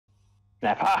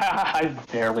I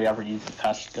barely ever use the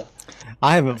Peshka.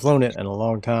 I haven't flown it in a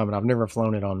long time, and I've never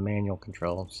flown it on manual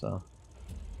control, so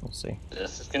we'll see.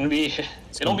 This is gonna be.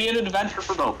 It'll be an adventure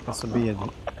for both. This will be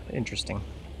interesting,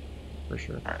 for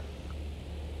sure. All right.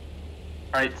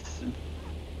 All right.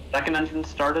 Second engine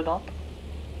started up.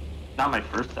 Not my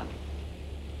first engine.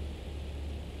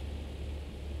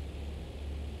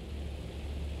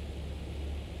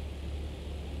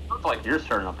 Looks like you're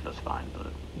starting up just fine, but.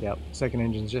 Yep. Second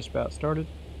engine's just about started.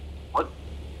 What?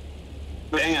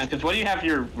 Wait, hang on, because what do you have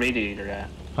your radiator at?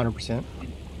 100%.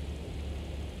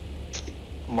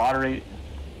 Water rate?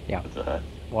 Yeah. What's that?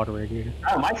 Water radiator.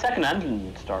 Oh, my second engine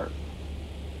would start.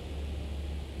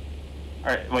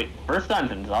 Alright, wait, first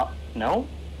engine's up. No?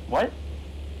 What?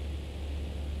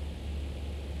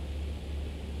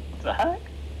 What the heck?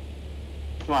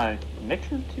 Is my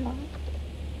mixture too high?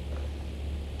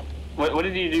 What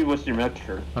did you do with your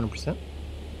mixture? 100%.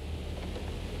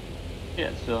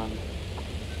 Yeah, so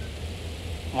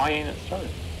why ain't it started?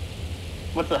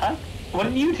 What the heck? What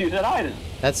did you do that I didn't?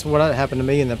 That's what happened to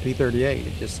me in the P-38.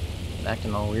 It just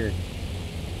acting all weird.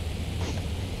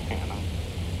 Hang on.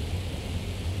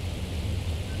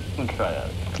 Let's try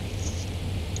that.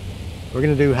 We're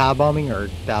gonna do high bombing or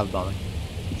dive bombing?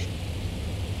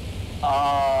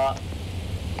 Our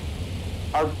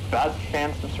best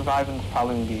chance of surviving is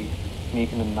probably gonna be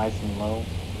sneaking them nice and low.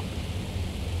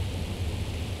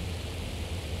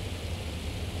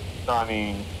 So I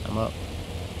mean, I'm up.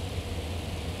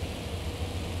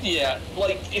 yeah,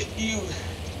 like if you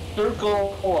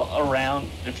circle around,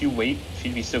 if you wait, if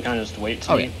you'd be so kind of just wait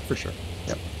to Oh yeah, for sure.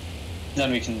 Yep.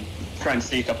 then we can try and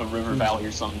sneak up a river valley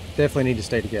or something. Definitely need to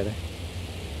stay together.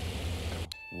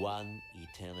 One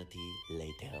eternity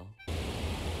later.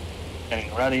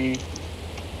 Getting ready.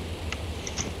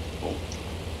 Oh.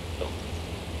 Oh.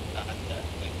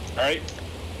 Alright.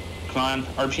 Come on,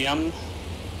 RPM.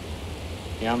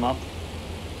 Yeah, I'm up.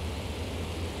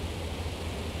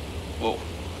 Whoa.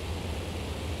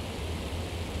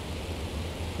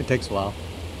 It takes a while.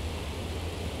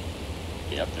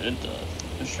 Yep, it does.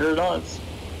 It sure does.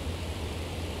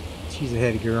 She's a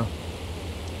heady girl.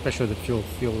 Especially the fuel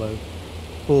load.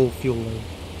 Full fuel load.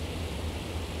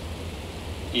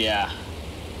 Yeah.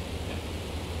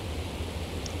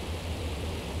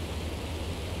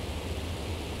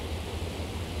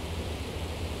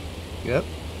 Yep.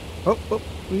 Oh, oh.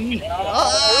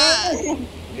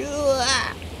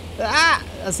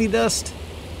 I see dust.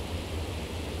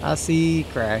 I see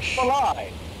crash. I'm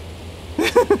alive.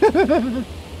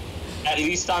 At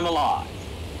least I'm alive.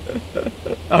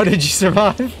 Oh, did you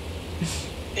survive?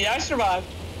 Yeah, I survived.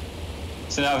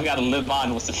 So now I've got to live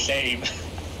on with the shame.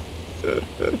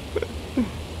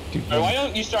 Why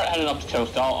don't you start heading up the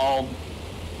coast? I'll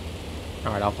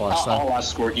Alright, I'll fly south. I'll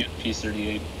escort you to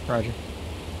P-38. Roger.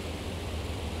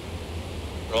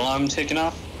 Well, I'm taking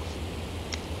off.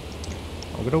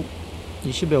 Oh,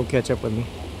 you should be able to catch up with me.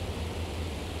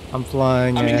 I'm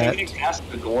flying I mean, at... have you passed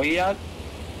the Goy yet?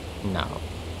 No.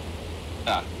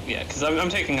 Yeah, because I'm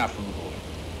taking off from the Goy.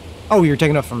 Oh, you're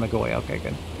taking off from Nagoya. Okay,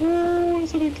 good. Oh,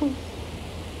 so close.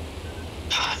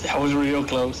 That was real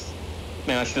close.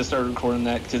 Man, I should have started recording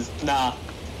that, because, nah,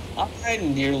 I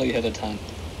nearly hit a 10.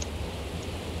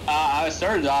 I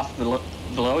started off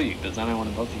below you, because then I went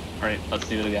above you. Alright, let's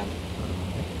do it again.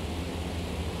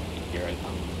 Here I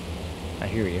come. I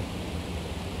hear you.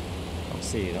 I'll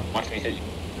see you, though. Watch me hit you.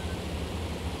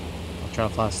 I'll try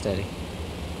to fly steady.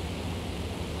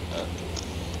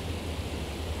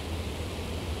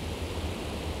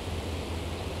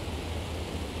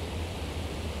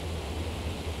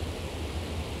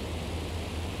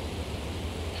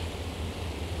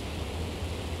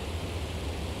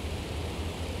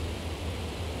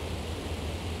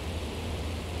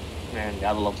 Man,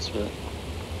 gotta love the spit.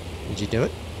 Did you do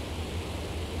it?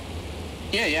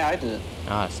 Yeah, I did.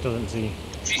 Ah, I still didn't see.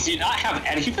 Do you not have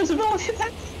any visibility?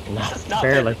 That's not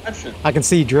barely. I can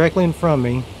see directly in front of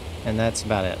me, and that's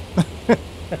about it.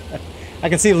 I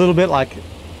can see a little bit like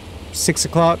 6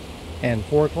 o'clock and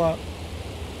 4 o'clock.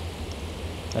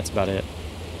 That's about it.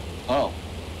 Oh.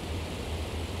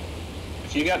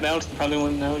 If you got bounced, you probably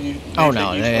wouldn't know you. Oh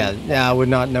no, yeah, I would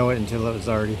not know it until it was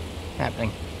already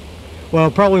happening. Well,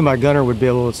 probably my gunner would be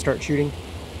able to start shooting,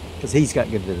 because he's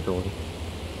got good visibility.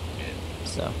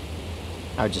 So,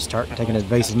 I would just start taking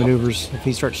evasive maneuvers if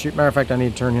he starts shooting. Matter of fact, I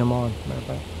need to turn him on. Matter of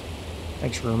fact,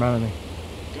 thanks for reminding me.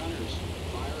 Gunners,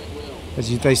 fire at will.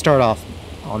 Because they start off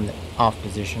on the off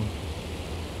position.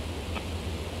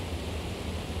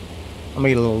 I'm gonna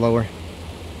get a little lower,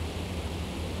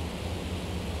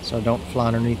 so don't fly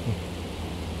underneath me.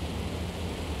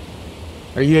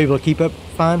 Are you able to keep up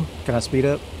fine? Can I speed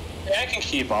up? Yeah, I can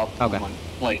keep up. Okay.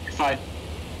 Like if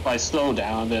I slow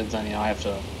down a bit, then I have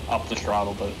to up the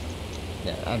throttle. But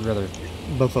Yeah, I'd rather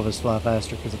both of us fly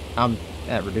faster because I'm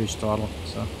at reduced throttle.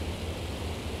 So. all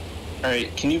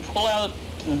right, can you pull out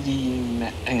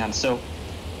the? Hang on. So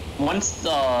once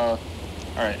all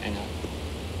right, hang on.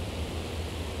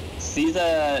 See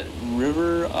that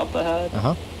river up ahead? Uh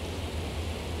huh.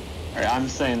 Alright, I'm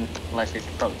saying, like, I should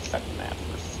probably check the map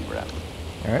first to see where that is.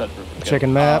 All right.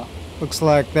 Checking map. Looks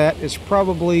like that is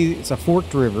probably it's a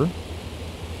forked river.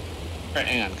 Alright,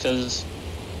 hang on, because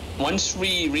once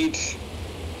we reach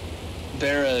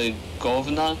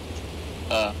Beragovna,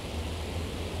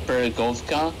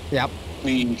 Beragovka, Yep.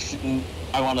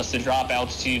 I want us to drop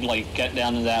altitude, like, get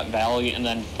down to that valley, and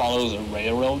then follow the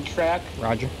railroad track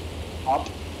Roger. up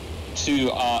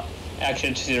to,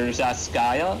 actually to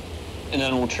Zaskaya, and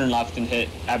then we'll turn left and hit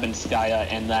Abinskaya,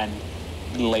 and then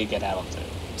lake at altitude.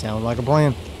 Sounds like a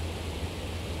plan.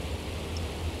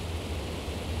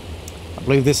 I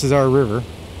believe this is our river.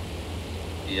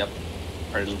 Yep.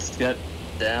 Alright, let's get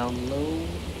down low.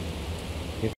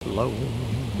 Get low,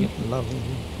 get low,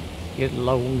 get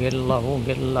low, get low,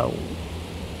 get low.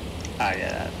 Ah,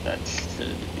 yeah, that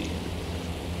should be.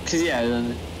 Cause yeah,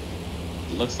 then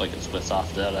it looks like it splits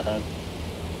off that ahead.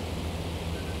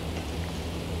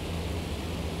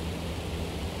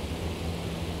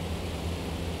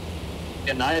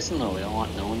 Get nice and low. We don't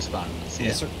want no one spotting us. Yeah.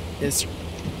 Yes, sir. Yes, sir.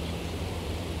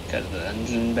 Got the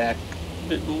engine back a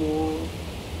bit more.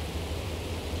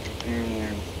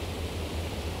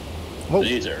 Whoa.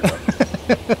 These are.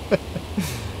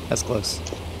 That's close.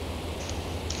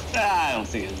 I don't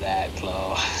think it's that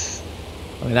close.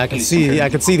 I mean, I can see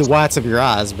the whites of your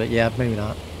eyes, but yeah, maybe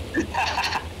not.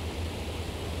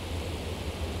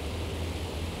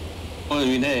 Well, I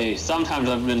mean, hey, sometimes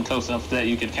I've been close enough that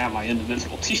you could count my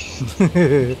individual teeth.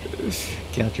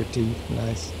 Count your teeth.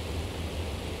 Nice.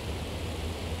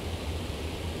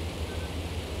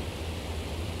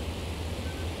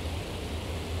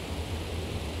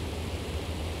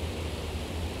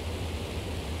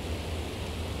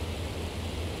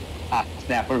 Ah,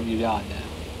 snap, where have you gone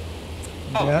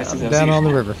now? Oh, Yeah, I see I'm those down here. on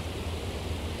the river.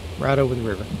 Right over the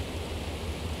river.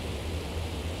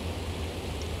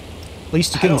 At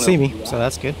least you I couldn't don't see know me, who you so are.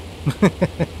 that's good.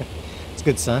 It's a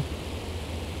good sign.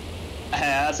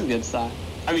 Yeah, that's a good sign.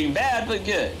 I mean, bad, but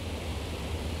good.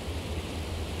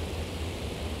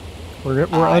 We're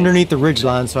underneath the ridge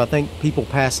line, so I think people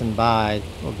passing by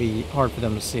will be hard for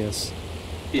them to see us.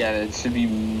 Yeah, it should be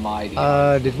mighty.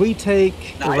 Did we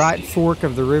take the Nice. right fork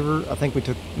of the river? I think we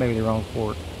took maybe the wrong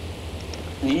fork.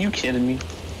 Are you kidding me?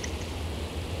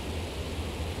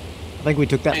 I think we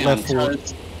took that Hang on, left fork.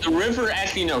 so the river,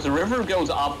 actually, no, the river goes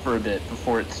up for a bit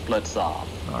before it splits off.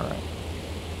 All right.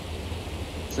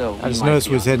 So I just noticed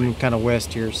we was heading kind of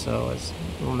west here, so I was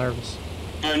a little nervous.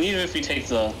 I mean, even if we take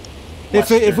the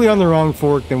If we're on the wrong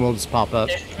fork, then we'll just pop up,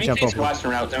 If we jump take the over.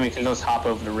 western route, then we can just hop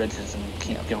over the ridges and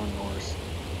keep going north.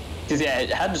 Because, yeah, it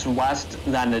heads west,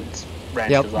 then it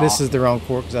branches Yep, off. this is the wrong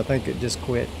fork because I think it just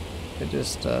quit. It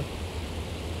just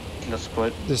Just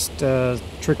quit.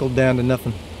 trickled down to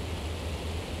nothing.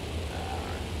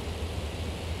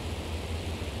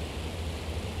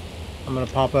 I'm gonna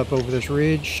pop up over this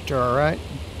ridge to our right.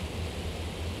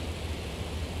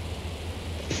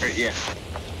 Right, yeah.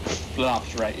 Split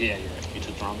off, right. Yeah, you're right. You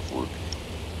took the wrong fork.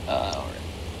 Alright.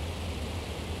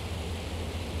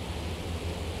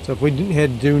 So if we didn't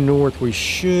head due north, we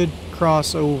should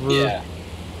cross over. Yeah.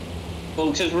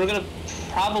 Well, because we're gonna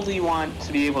probably want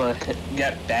to be able to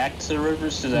get back to the river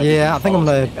so that. we Yeah, can I think I'm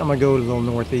follow gonna go to the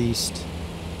northeast.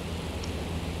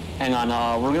 Hang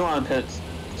on, we're gonna want to pit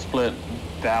split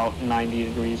about 90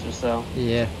 degrees or so.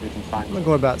 Yeah, We can find. I'm gonna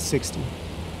go about 60.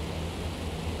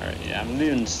 Alright, yeah, I'm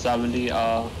doing 70.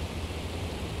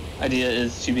 Idea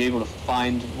is to be able to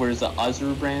find where the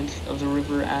other branch of the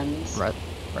river ends. Right,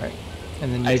 right.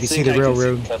 And then I maybe see think the I can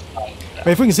railroad. just by that. I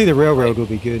mean, if we can see the railroad, we'll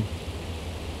be good.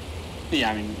 Yeah,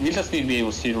 I mean, we just need to be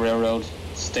able to see the railroad,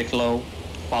 stick low,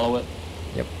 follow it.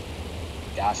 Yep.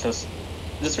 Gosh, this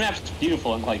map's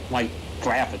beautiful and like my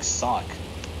graphics suck.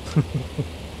 I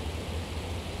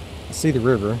see the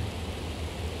river.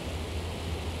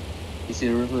 You see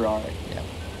the river? Alright. Yeah.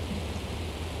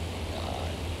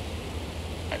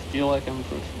 I feel like I'm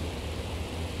approaching.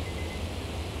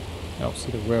 I don't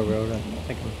see the railroad. I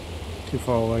think I'm too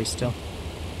far away still.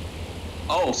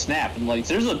 Oh snap! And like,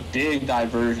 there's a big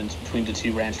divergence between the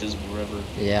two branches of the river.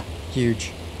 Yeah,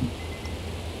 huge.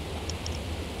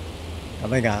 I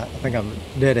think I'm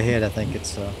dead ahead. I think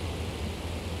it's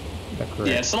is that correct?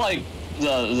 Yeah, it's like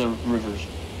the rivers.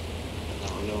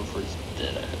 No, we're going for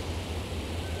dead ahead.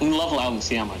 We can level out and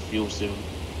see how my fuel's doing.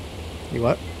 You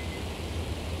what?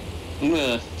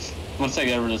 once I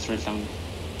get over this ridge, I'm gonna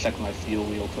check my fuel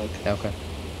real quick. Okay.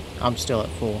 I'm still at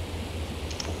full.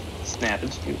 Snap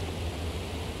it, dude.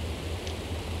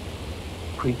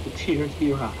 Bring the tears to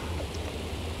your eye.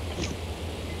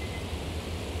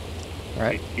 All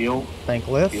right. Fuel. Bank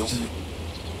lift. Fuel.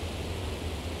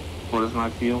 What is my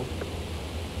fuel?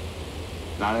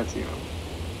 Not at 0.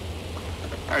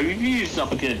 Alright, you've used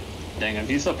up a good dang, I've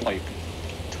used up like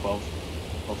 12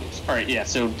 things. Alright, yeah,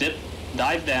 so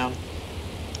dive down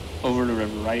over the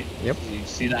river, right? Yep. You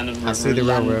see that in the river. I see the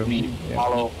railroad. You Yep.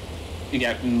 follow, you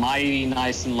get mighty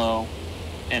nice and low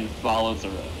and follow the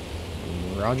road.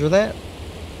 Roger that.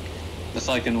 Just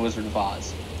like in Wizard of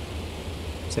Oz.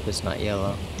 Except it's not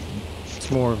yellow. It's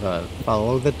more of a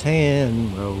follow the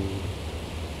tan road.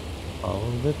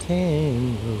 Follow the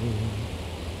tan road.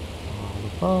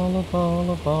 Follow,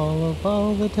 follow, follow,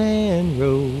 follow the tan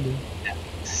road.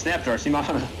 Snap Darcy, you might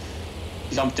want to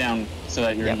jump down so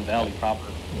that you're in the valley proper.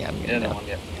 Yeah, I'm You getting don't down. want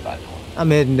to get by the hole.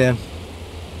 I'm heading down.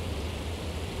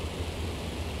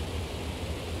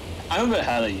 I'm a bit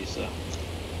ahead of you, so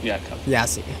you got covered. Yeah, I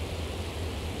see you.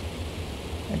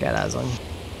 I got eyes on you.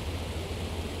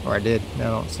 Or I did. Now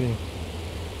I don't see you.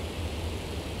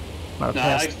 Might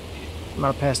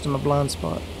have passed in my blind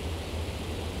spot.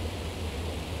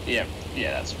 Yeah,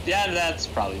 that's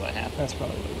probably what happened. That's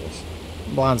probably what it is.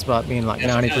 Blind spot being like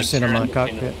Yeah, 90% of my it's kind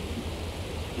of cockpit.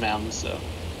 Mountains, so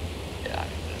yeah,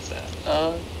 that's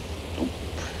that. Nope.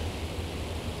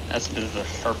 That's a bit of a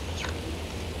sharpness,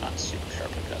 not super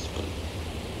sharp, I guess, but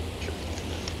sure.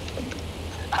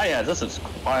 Oh yeah, this is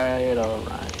quite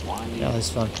alright. Windy. Yeah, that's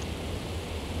fun.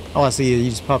 Oh, I see you. You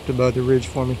just popped above the ridge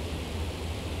for me.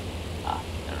 Alright.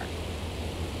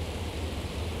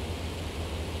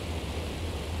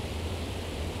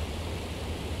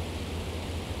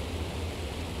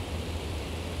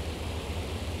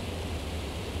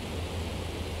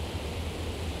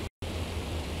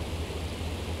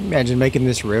 Imagine making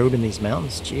this road in these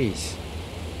mountains. Jeez.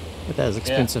 But that is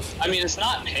expensive. Yeah. I mean, it's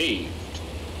not paved,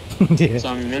 Yeah. so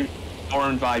I mean, maybe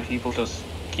owned by people just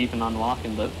keeping on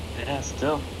walking, but yeah,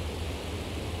 still.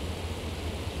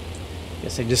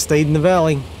 Guess I just stayed in the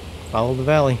valley. Follow the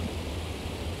valley.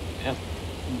 Yeah.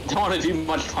 Don't want to do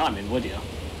much climbing, would you?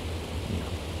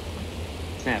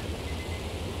 Snap.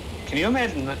 Can you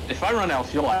imagine that if I run out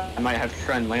of fuel, I might have to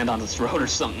try and land on this road or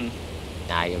something?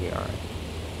 Nah, you'll be alright.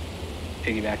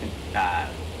 Piggybacking. I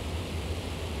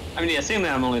mean, yeah, seeing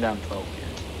that I'm only down 12 here.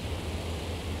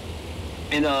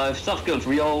 And if stuff goes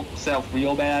south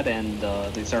real bad and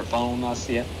they start following us,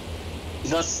 yeah,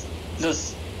 just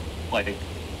like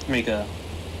make a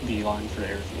beeline for the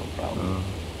airfield, probably.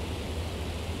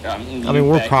 I mean,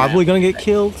 we're probably gonna get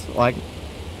killed, like,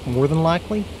 more than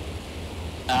likely.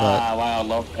 Wow, I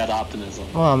love that optimism.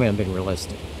 Well, I mean, I'm being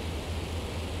realistic.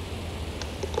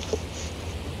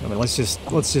 I mean, let's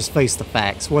just face the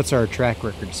facts. What's our track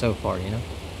record so far? You know,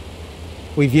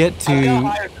 we've yet to. I've got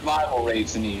higher survival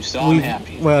rates than you, so I'm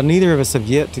happy. Well, neither of us have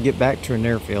yet to get back to an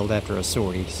airfield after a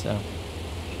sortie. So.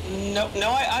 No,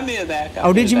 I made it back.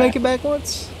 Oh, did you make it back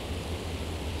once?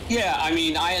 Yeah, I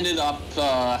mean, I ended up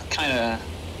kind of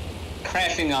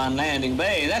crashing on Landing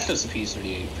Bay. That's just a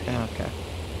P-38 for you. Okay.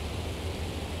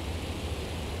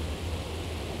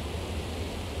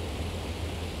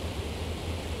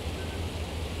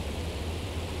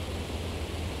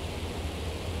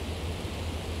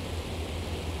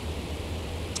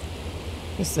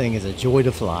 This thing is a joy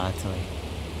to fly, I tell you.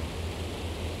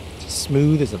 It's as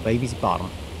smooth as a baby's bottom.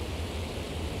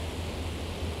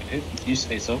 If you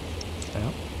say so.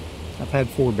 Yeah. I've had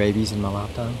 4 babies in my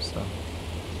lifetime, so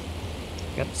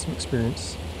got some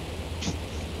experience.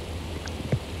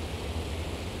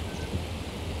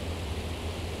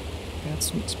 Got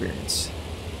some experience.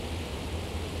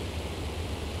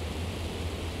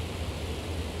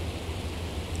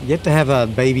 Yet to have a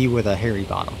baby with a hairy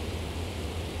bottom.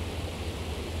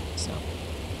 So.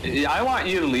 Yeah, I want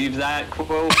you to leave that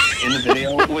quote in the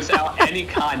video without any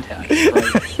context.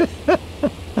 Right?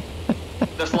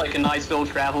 Just like a nice little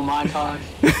travel montage.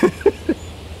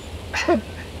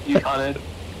 You cut it.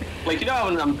 Like, you know how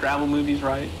in them travel movies,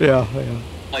 right? Yeah, yeah.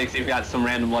 Like, they've got some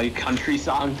random, like, country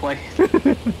song playing.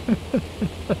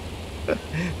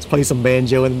 Let's play some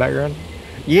banjo in the background.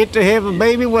 Yet to have a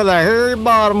baby with a hairy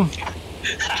bottom.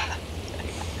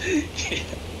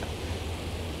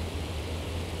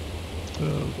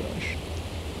 Oh gosh.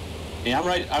 Yeah,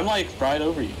 I'm like right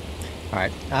over you. All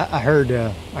right, I heard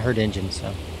engine,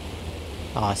 so.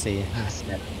 Oh, I see you.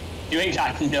 You ain't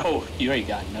got no fuel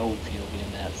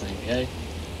in that thing, okay?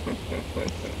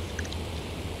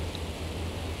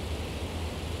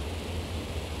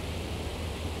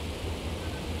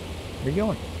 Where you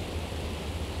going?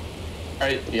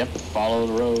 Alright, yep, follow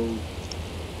the road.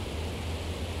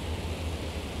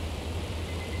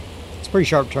 It's a pretty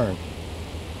sharp turn.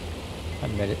 I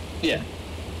admit it. Yeah.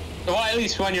 Well, at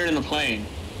least when you're in the plane,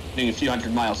 doing a few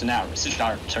hundred miles an hour, it's a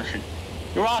sharp turn.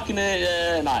 You're walking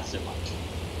it, not so much.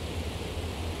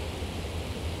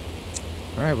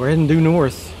 Alright, we're heading due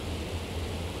north.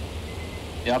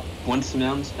 Yep, once the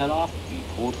mountains head off, we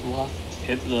pull to the left,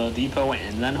 hit the depot,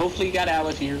 and then hopefully get out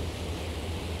of here.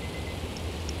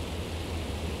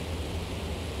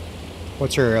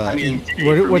 What's our I mean,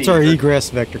 what's our egress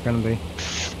vector going to be?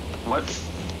 What?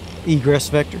 Egress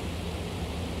vector?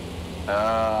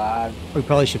 Uh, We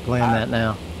probably should plan that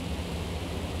now.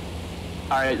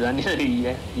 Alright then,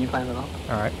 yeah, you plan it off.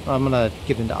 Alright, I'm going to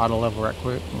get into auto level right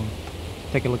quick and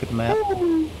take a look at the map.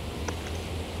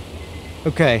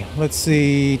 Okay, let's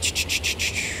see.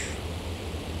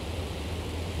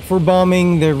 If we're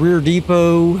bombing the rear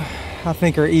depot, I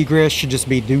think our egress should just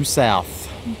be due south.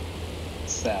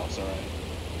 South's alright.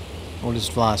 We'll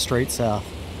just fly straight south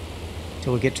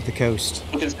till we get to the coast.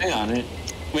 We can stay on it.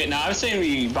 Wait, no, I was saying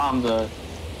we bomb the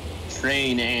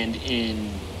train and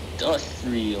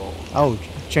industrial. Oh,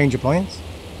 change of plans?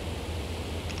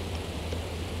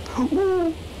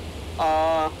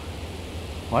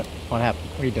 What? What happened?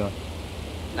 What are you doing?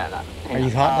 Nah. Are you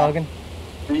hot dogging?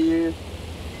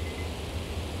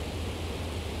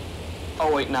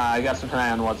 Oh wait, nah, I got some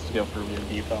plan on what's to go for rear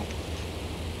depot.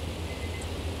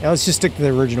 Yeah, let's just stick to the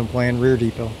original plan, rear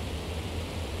depot.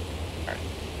 Alright.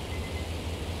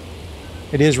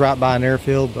 It is right by an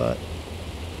airfield, but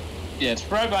Yeah, it's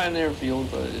right by an airfield,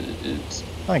 but it's...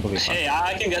 I think it'll be fine.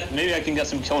 Hey, maybe I can get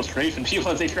some kills straight from people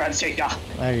as they try to take off.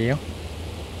 There you go.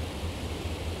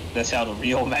 That's how the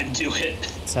real men do it.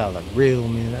 That's how the real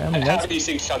man. I mean, How that's do you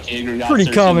think Chuck Yeager got pretty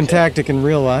 13 common kills? tactic in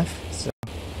real life. So,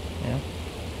 yeah.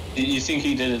 You think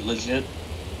he did it legit?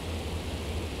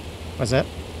 What's that?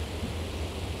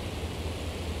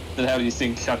 But how do you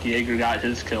think Chuck Yeager got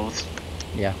his kills?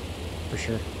 Yeah, for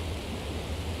sure.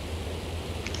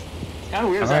 Kind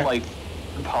of weird that, Alright.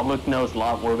 like, the public knows a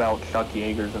lot more about Chuck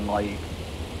Yeager than, like,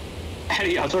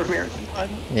 any other American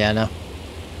pilot. Yeah, I know.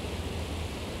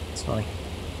 It's funny.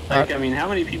 Like, I mean, how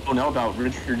many people know about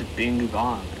Richard Bing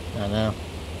Bond? I know.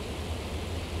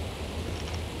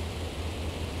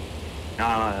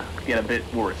 Get a bit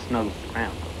worse. No,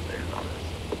 around. There's others.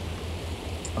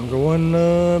 I'm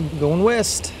going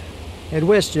west. Head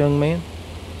west, young man.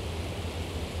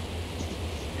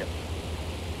 Yep.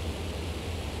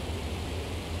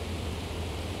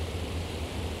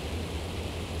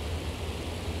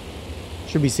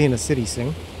 Should be seeing a city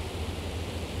soon.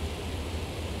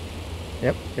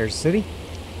 Yep, there's a city.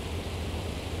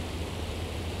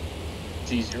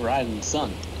 It's easier ride in the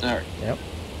sun. Alright. Yep.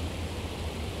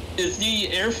 Is the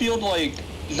airfield, like,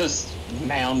 just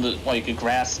mound, like, a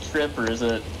grass strip, or is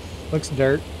it... Looks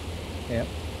dirt. Yep.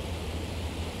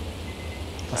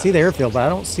 I see the airfield, but I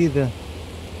don't see the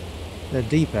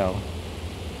depot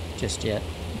just yet.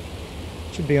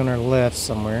 Should be on our left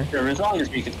somewhere. Sure, as long as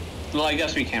we can... Well, I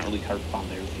guess we can't really carp bomb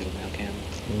the airfield now, can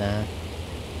we? Nah.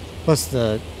 Plus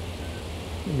it'd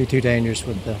be too dangerous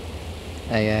with the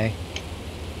AA.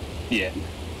 Yeah.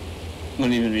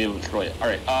 Wouldn't even be able to destroy it.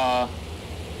 Alright,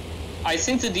 I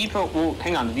think the depot... Well,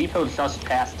 hang on, the depot is just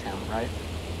past town, right?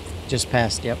 Just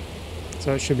past, yep.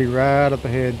 So it should be right up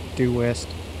ahead, due west.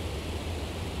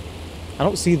 I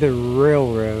don't see the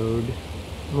railroad.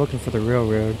 I'm looking for the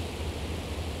railroad.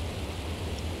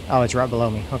 Oh, it's right below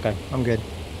me. Okay, I'm good.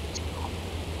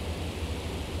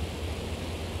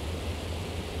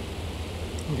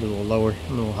 I'm a little lower,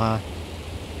 I'm a little high.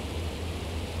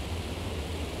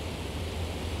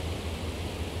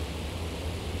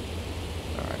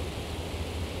 Alright.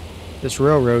 This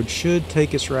railroad should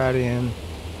take us right in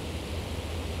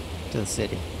to the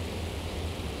city.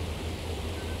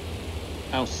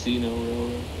 I don't see no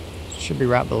railroad. Should be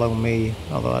right below me,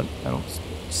 although I don't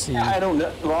see. I don't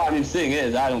know. Well, I mean, the thing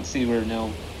is, I don't see where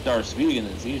no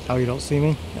Darthvegan is either. Oh, you don't see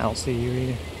me? I don't see you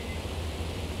either.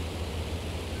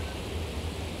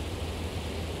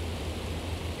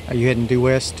 Are you heading due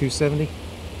west 270?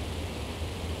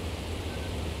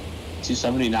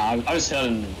 270 now. I was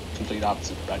heading in complete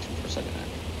opposite direction for a second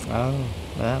there. Oh,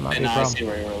 that might And be a now I problem. see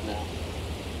railroad now.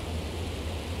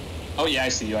 Oh yeah, I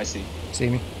see you. I see. See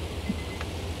me?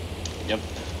 Yep.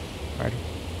 Alright.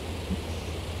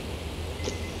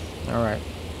 Alright.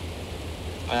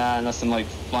 Nothing like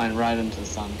flying right into the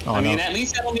sun. Oh, I mean, no. at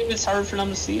least that'll mean it's hard for them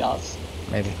to see us.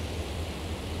 Maybe.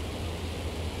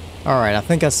 Alright, I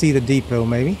think I see the depot,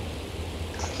 maybe.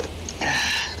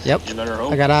 Yep. You better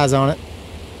hope. I got eyes on it.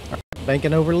 All right,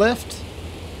 banking over left.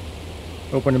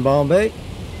 Opening bomb bay.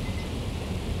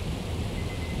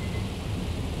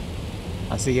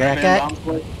 I see Right, man, Ak-Ak. bombs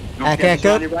away. Don't Ak-Ak forget to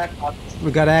up. on your back pocket.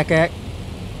 We got Ak-Ak.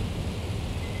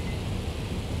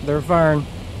 They're firing.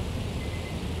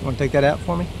 Want to take that out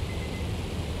for me?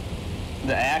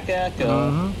 The Ak-Ak,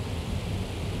 Mm-hmm.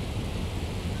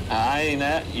 I ain't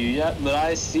at you yet, but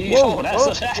I see. Whoa, Oh, that's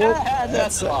whoa,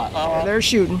 that's a lot. they're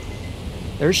shooting.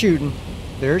 They're shooting.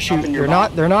 They're shooting. your They're not.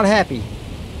 bomb. They're not happy.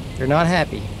 They're not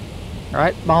happy. All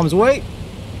right, bombs away.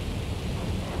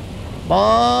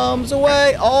 Bombs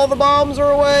away. All the bombs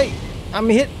are away. I'm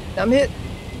hit. I'm hit.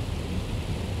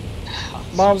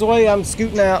 Bombs away. I'm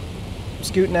scooting out. I'm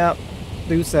scooting out.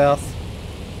 Due south.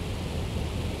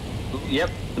 Yep,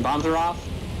 the bombs are off.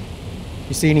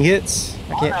 You see any hits?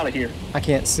 I'm out of here. I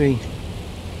can't see.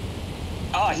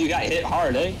 Oh, you got hit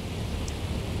hard, eh?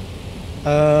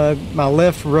 My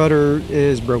left rudder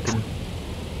is broken.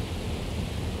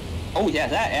 Oh yeah,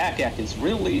 that Ak-Ak is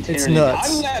really tearing It's into me. nuts.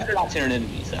 I'm glad they're not tearing into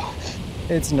me, so.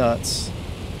 It's nuts.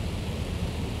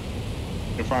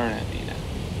 They're firing at me now.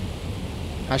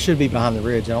 I should be behind the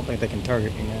ridge. I don't think they can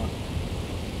target me now.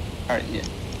 Alright, yeah.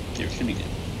 Here, should be good.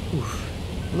 Oof.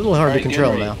 A little hard to Alright, get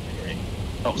control ready. now. Get ready.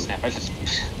 Oh snap, I just...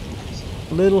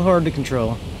 A little hard to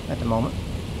control at the moment.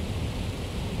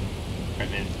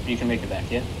 Alright man, you can make it back,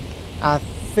 yeah? I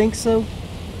think so.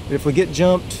 But if we get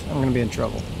jumped, I'm going to be in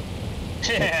trouble.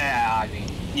 Yeah, I mean,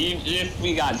 if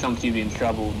we got jumped, you'd be in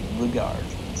trouble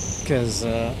regardless. Because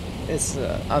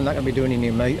I'm not going to be doing any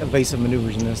evasive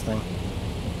maneuvers in this thing.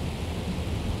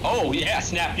 Oh yeah,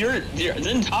 snap! Your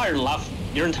entire left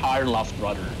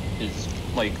rudder is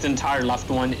like the entire left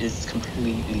one is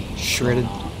completely Shredded.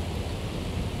 blown off.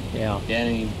 Yeah. Yeah, it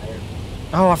ain't even there.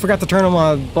 Oh, I forgot to turn on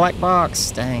my black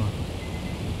box. Dang.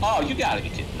 Oh, you gotta be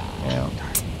kidding! Yeah.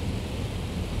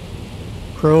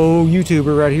 Pro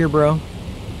YouTuber right here, bro.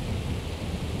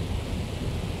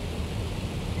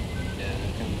 Yeah.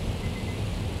 Okay.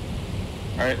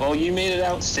 All right. Well, you made it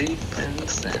out safe and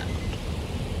sound.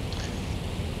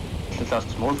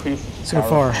 That's more proof. So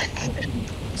far.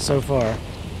 So far.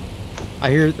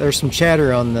 I hear there's some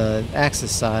chatter on the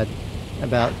Axis side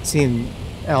about seeing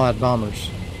Allied bombers.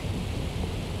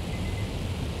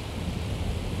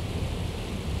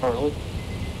 Early.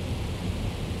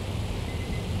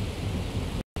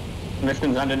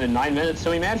 Mission's ended in 9 minutes, so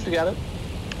we managed to get it.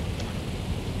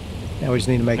 Now we just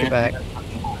need to make it back.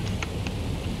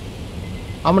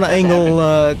 I'm gonna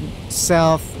angle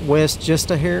southwest just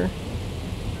a hair.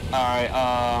 Alright,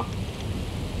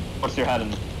 what's your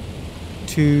heading?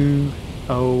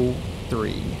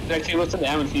 203. Actually, what's the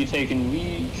damage you taking?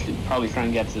 We should probably try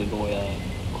and get to the boy,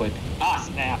 quick. Ah,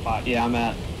 snap! Yeah, I'm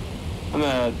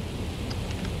at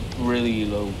really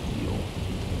low fuel.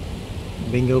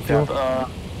 Bingo fuel.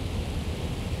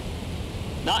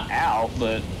 Not out,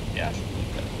 but yeah.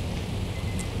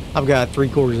 I've got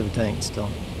 3/4 of a tank still.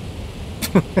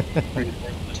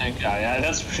 Tank guy, yeah,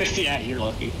 that's yeah. You're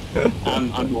lucky.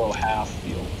 I'm below half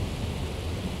fuel.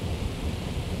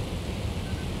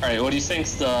 All right, what do you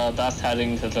think's the best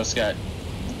heading to just get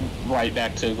right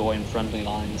back to going friendly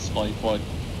lines? Like what?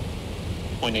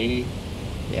 0.80?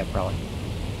 Yeah, probably.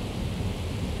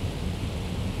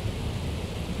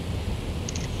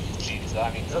 Jeez,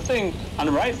 I mean, the thing on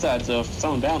the right side, so if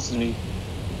someone bounces me,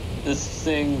 this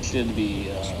thing should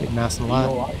be Be nice and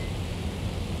light.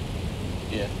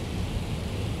 Yeah.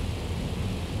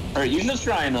 Alright, you just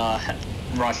try and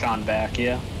rush on back,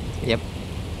 yeah? Yep.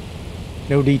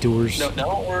 No detours. No,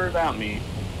 don't worry about me.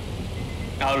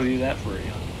 I'll do that for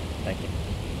you. Thank you.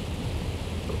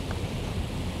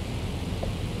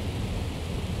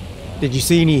 Did you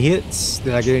see any hits?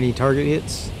 Did I get any target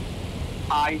hits?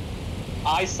 I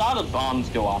saw the bombs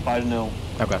go off. I don't know.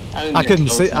 Okay. didn't I get couldn't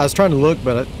close see. enough. I was trying to look,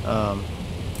 but I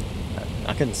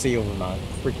couldn't see over my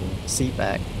freaking seat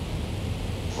back.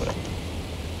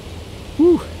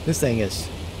 Whew, this thing is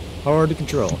hard to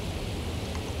control.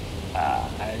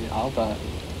 I'll bet.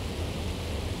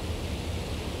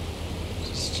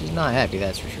 She's not happy,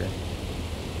 that's for sure.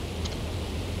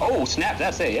 Oh, snap,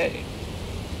 that's AA.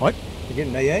 What? You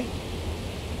getting AA?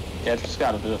 Yeah, just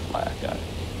got a bit of flack. I'm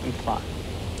fine.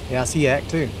 Yeah, I see Act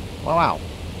too. Wow.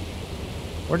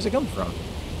 Where does it come from?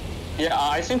 Yeah,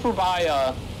 I think we're by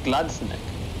Gladsnick.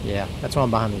 Yeah, that's why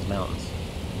I'm behind these mountains.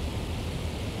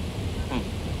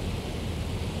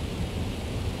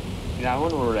 Yeah, I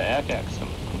wonder where the Ak-Ak's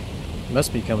coming from.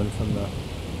 Must be coming from the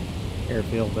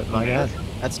airfield, but my God,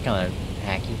 that's kind of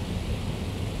hacky.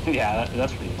 Yeah,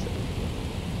 that's pretty sick.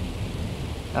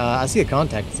 I see a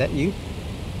contact. Is that you?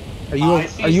 Are you I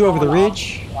see are you over the someone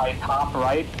ridge? Like top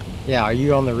right. Yeah, are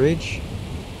you on the ridge?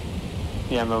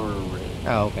 Yeah, I'm over the ridge.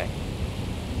 Oh, okay.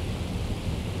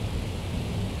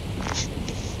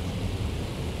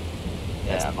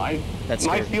 Yeah, That's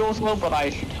my good. fuel's low, but I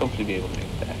should hopefully be able to make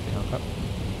it back. Okay.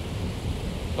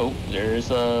 Oh, there's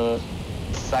a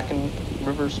second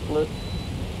river split,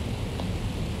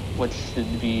 which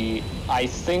should be, I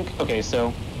think, okay,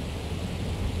 so,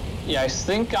 yeah, I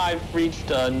think I've reached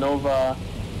Novo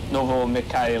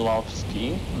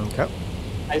Mikhailovsky, Okay.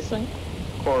 I think,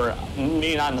 or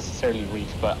may not necessarily reach,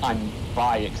 but I'm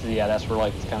by it, because, yeah, that's where,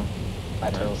 like, it's kind of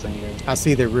plateau thing here. I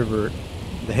see the river,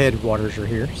 the headwaters are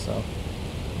here, so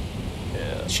Yeah.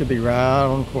 it should be right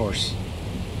on course.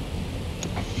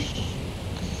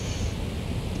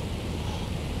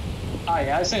 Oh,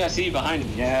 yeah, I think I see you behind me.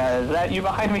 Yeah, is that you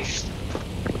behind me?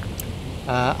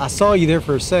 I saw you there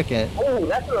for a second. Oh,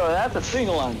 that's a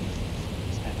single one.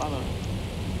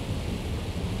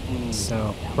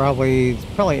 So probably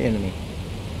enemy.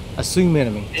 Assume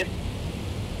enemy.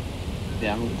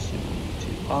 Yeah, I'm gonna assume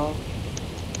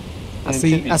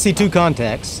two. I see two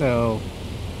contacts. So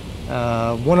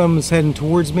one of them is heading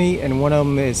towards me, and one of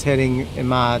them is heading in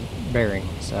my bearing.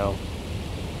 So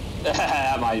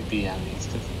That might be enemies.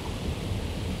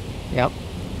 yep.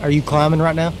 Are you climbing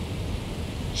right now?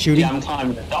 Shooting? Yeah, I'm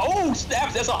climbing. Oh,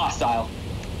 snap! That's a hostile.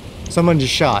 Someone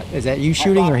just shot. Is that you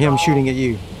shooting or him shooting at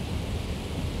you?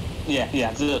 Yeah.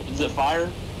 Is it fire?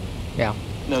 Yeah.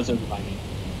 No, it's over by me.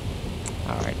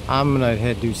 All right. I'm gonna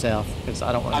head due south because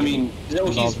I don't want. I mean, no,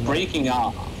 he's breaking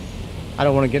off. I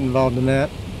don't want to get involved in that.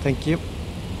 Thank you.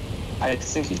 I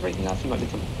think he's breaking off. He might be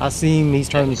coming I see him. He's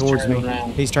turning towards me.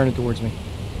 around. He's turning towards me.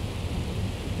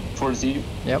 towards you.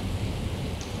 Yep.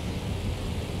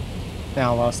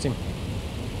 Now I lost him.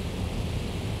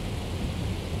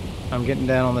 I'm getting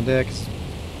down on the deck as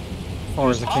far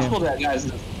as I It's possible can.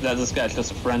 that this guy's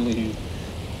just a friendly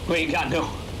who ain't got no.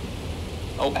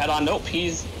 Oh, head on. Nope,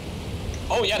 he's.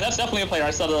 Oh yeah, that's definitely a player.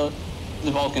 I saw the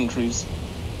Vulcan cruise.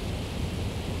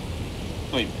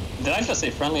 Wait, did I just say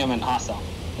friendly? I meant hostile.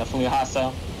 Definitely a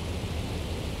hostile.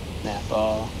 Nap.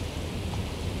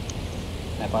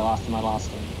 Nap. I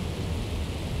lost him.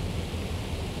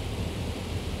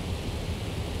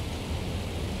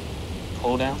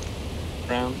 Pull down.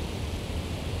 Ground.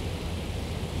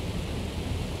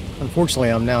 Unfortunately,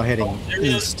 I'm now heading There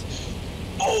he is. east.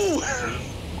 Oh!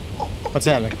 What's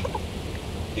happening?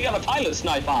 You got a pilot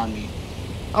snipe on me.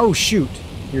 Oh shoot!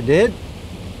 You're dead?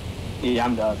 Yeah,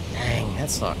 I'm done. Dang, that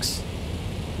sucks.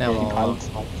 Now Yeah, I'm you all pilot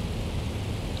alone. snipe.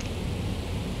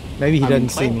 Maybe he I mean, doesn't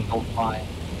see me. planes don't fly.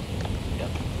 Yep.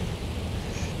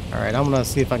 All right, I'm gonna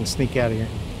see if I can sneak out of here.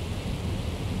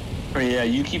 Oh, yeah,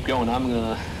 you keep going. I'm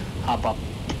gonna hop up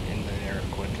in the air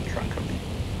quick and try and cover you.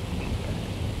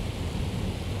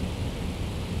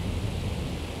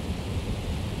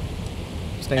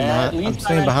 I'm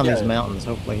staying behind these yeah. mountains.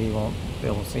 Hopefully he won't be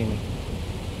able to see me.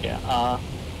 Yeah,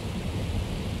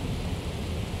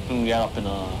 we got up in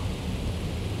a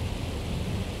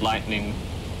lightning.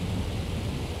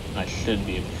 I should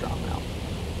be able to drop out.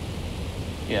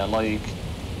 Yeah, like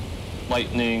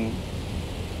lightning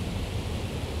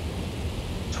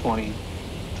 23%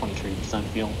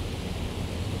 fuel.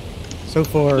 So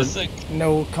far, This thing-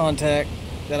 no contact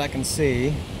that I can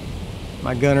see.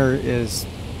 My gunner is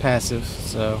passive,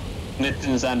 so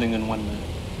Mission's ending in 1 minute.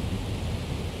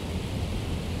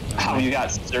 How you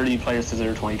got 30 players to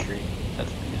 023? That's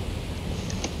pretty good.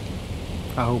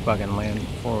 I hope I can land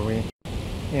before we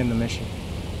end the mission.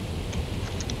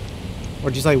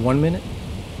 What'd you say, 1 minute?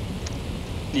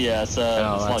 Yeah, it's,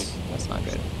 No, it's like that's not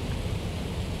good.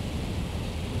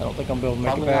 I don't think I'm able to make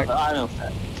probably it back. not, I don't know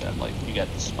that like you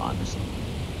got the spawn or something.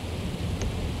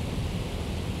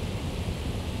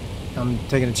 I'm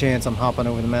taking a chance. I'm hopping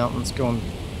over the mountains, going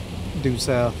due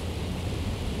south.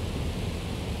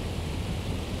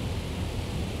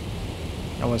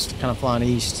 I was kind of flying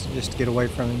east just to get away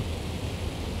from him.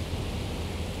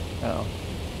 Oh,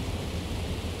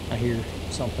 I hear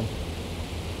something.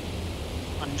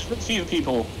 There's a few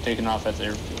people taking off at the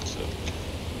airfield, so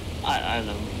I don't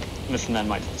know. Mission then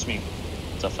might touch me.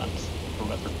 It's offense or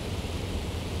whatever.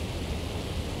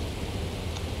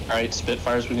 Alright,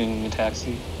 Spitfires, we can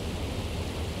taxi.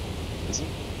 Is he?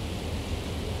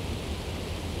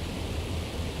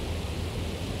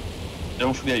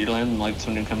 Don't forget you're landing like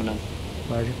somebody coming in.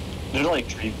 Roger. There's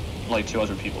like two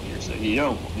other people here, so you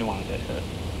don't want to get hit.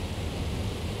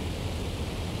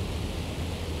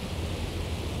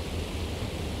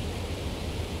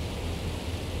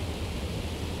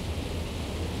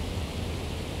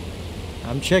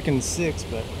 I'm checking 6,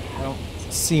 but I don't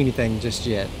see anything just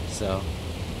yet. So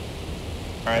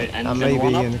Alright, and I may one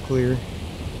be up. in the clear.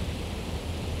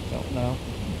 Don't know.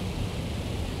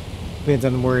 Depends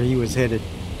on where he was headed.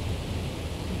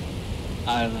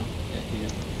 I don't know. Yeah,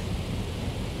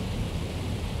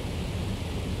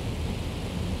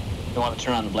 You want to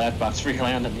turn on the black box for your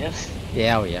landing, yeah?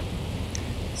 Yeah, oh yeah.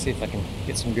 See if I can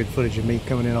get some good footage of me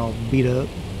coming in all beat up.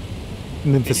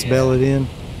 Memphis Bell it in.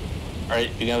 Alright,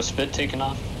 you got a spit taken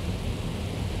off.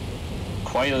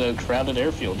 Quite a crowded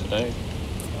airfield today.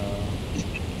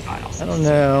 I don't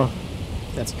know.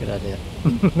 That's a good idea.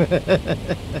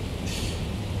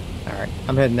 Alright,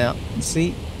 I'm heading out.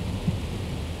 See?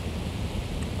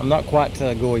 I'm not quite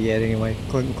to goal yet anyway.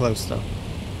 Getting close though.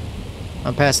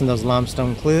 I'm passing those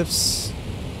limestone cliffs.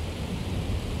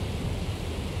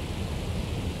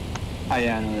 Oh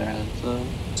yeah, I know that.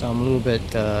 So I'm a little bit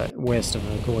west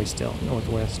of Goy still,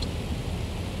 northwest.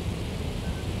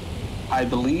 I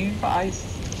believe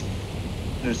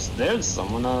there's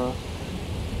someone I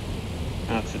don't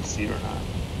know if it's you or not.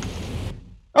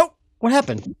 Oh, what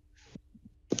happened?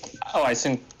 Oh, I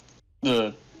think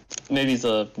maybe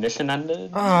the mission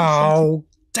ended. Oh,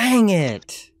 dang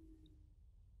it!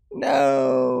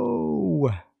 No,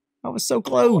 I was so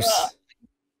close.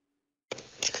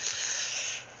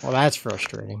 Well, that's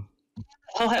frustrating.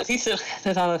 Well, at least it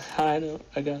ended on a high note,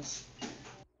 I guess.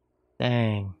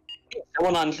 Dang.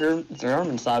 Someone on the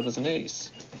German side was an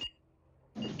ace.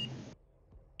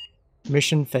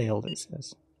 Mission failed, it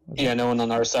says. Yeah, no one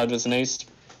on our side was an ace.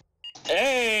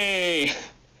 Hey!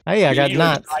 Hey, I got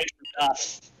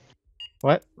knots.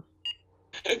 What?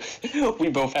 We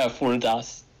both have 4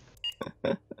 dots.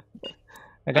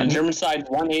 I got on the German side,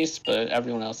 1 ace, but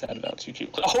everyone else had about 2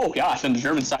 people. Oh gosh, on the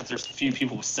German side, there's a few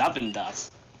people with 7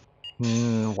 dots.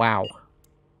 Wow.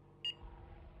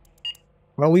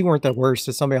 Well, we weren't the worst.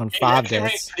 There's somebody on 5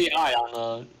 deaths. Pretty high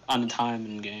on the time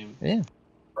in game. Yeah.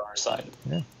 For our side.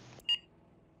 Yeah.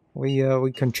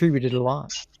 We contributed a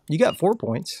lot. You got 4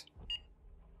 points.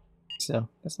 So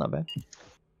that's not bad.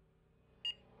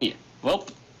 Yeah. Well.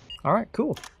 All right.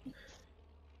 Cool.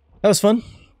 That was fun.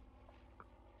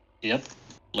 Yep.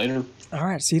 Later. All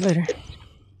right. See you later.